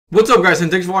What's up, guys, and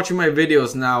thanks for watching my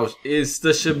videos. Now, is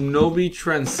the Shibnobi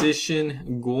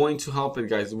transition going to help it,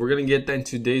 guys? We're gonna get that in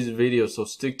today's video, so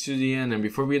stick to the end. And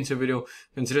before we get into the video,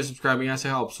 consider subscribing as it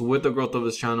helps with the growth of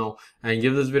this channel, and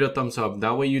give this video a thumbs up.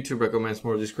 That way YouTube recommends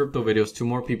more of these crypto videos to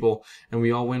more people, and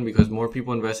we all win because more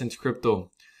people invest into crypto.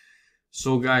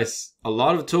 So guys, a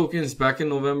lot of tokens back in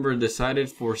November decided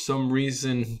for some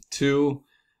reason to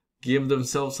give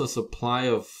themselves a supply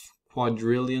of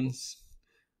quadrillions.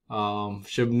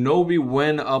 Shibnobi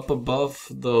went up above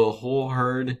the whole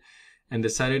herd and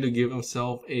decided to give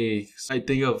himself a, I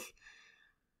think of,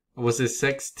 was it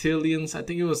sextillions? I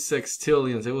think it was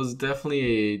sextillions. It was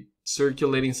definitely a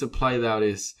circulating supply that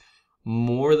is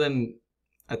more than,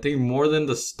 I think more than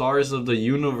the stars of the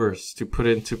universe, to put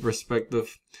it into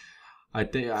perspective. I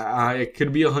think I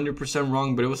could be 100%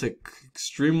 wrong, but it was an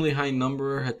extremely high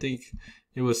number. I think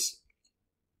it was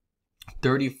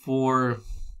 34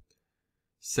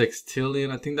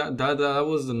 sextillion. I think that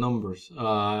was the numbers.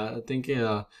 I think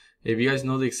if you guys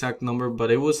know the exact number,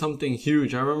 but it was something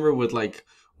huge. I remember with like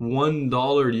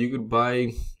 $1 you could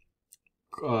buy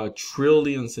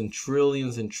trillions and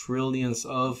trillions and trillions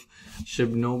of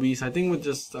Shibnobis. I think with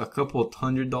just a couple of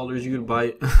 $100 you could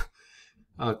buy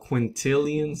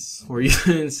quintillions or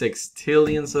even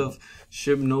sextillions of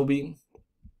Shibnobi.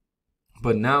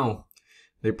 But now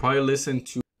they probably listen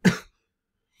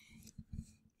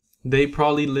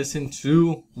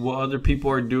to what other people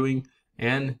are doing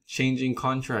and changing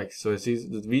contracts. So it sees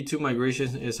the V2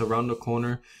 migration is around the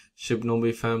corner.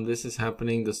 Shibnobi fam, this is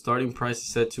happening. The starting price is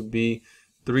set to be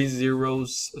 3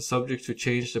 zeros, subject to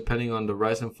change depending on the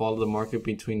rise and fall of the market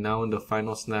between now and the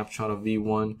final snapshot of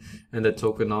V1, and the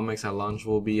tokenomics at launch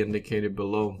will be indicated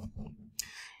below.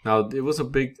 Now it was a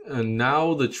big,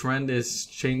 now the trend is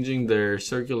changing their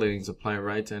circulating supply,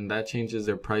 right? And that changes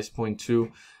their price point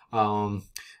too.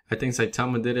 I think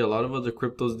Saitama did it, a lot of other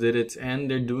cryptos did it, and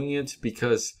they're doing it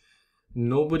because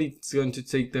nobody's going to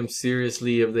take them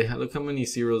seriously if they have, look how many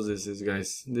zeros this is,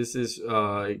 guys. This is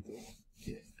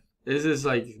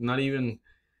like not even,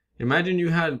 imagine you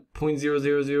had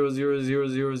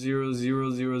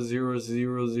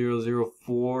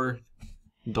 0.0000000000004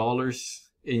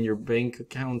 in your bank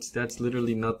account. That's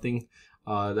literally nothing.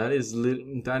 That is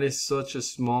such a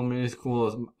small,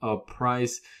 minuscule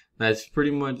price. That's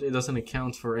pretty much, it doesn't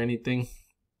account for anything.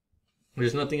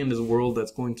 There's nothing in this world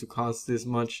that's going to cost this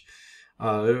much.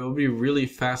 It will be really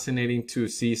fascinating to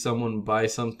see someone buy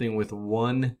something with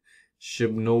one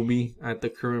Shibnobi at the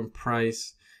current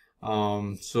price.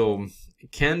 So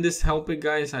can this help it,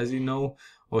 guys? As you know,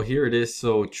 oh, here it is.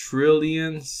 So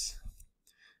trillions,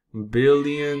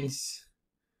 billions,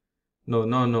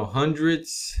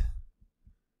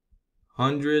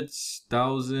 hundreds,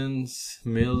 thousands,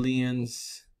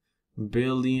 millions,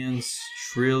 billions,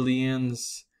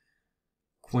 trillions,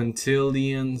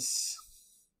 quintillions.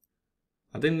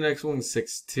 I think the next one is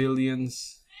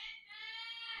sextillions.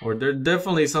 Or they're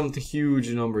definitely something huge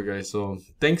number, guys. So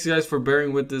thanks, guys, for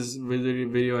bearing with this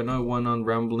video. I know I went on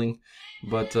rambling,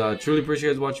 but truly appreciate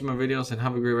you guys watching my videos, and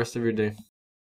have a great rest of your day.